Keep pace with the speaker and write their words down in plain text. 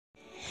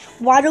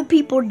Why do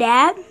people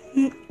dab?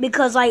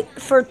 Because like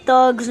for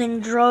thugs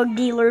and drug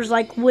dealers,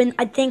 like when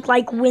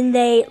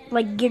they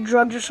like get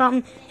drugs or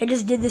something, they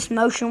just did this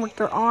motion with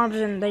their arms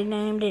and they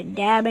named it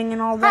dabbing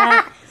and all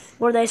that.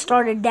 Where they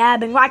started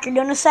dabbing. Like, you're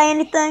gonna say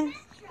anything?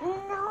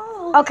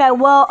 No. Okay,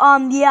 well,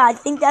 yeah, I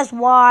think that's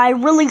why.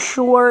 Really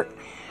short.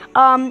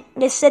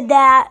 They said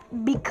that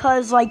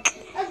because like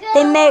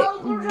they make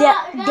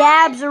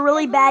dabs are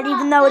really bad,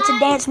 even though it's a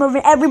dance move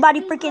and everybody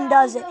freaking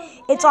does it.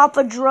 It's off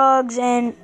of drugs and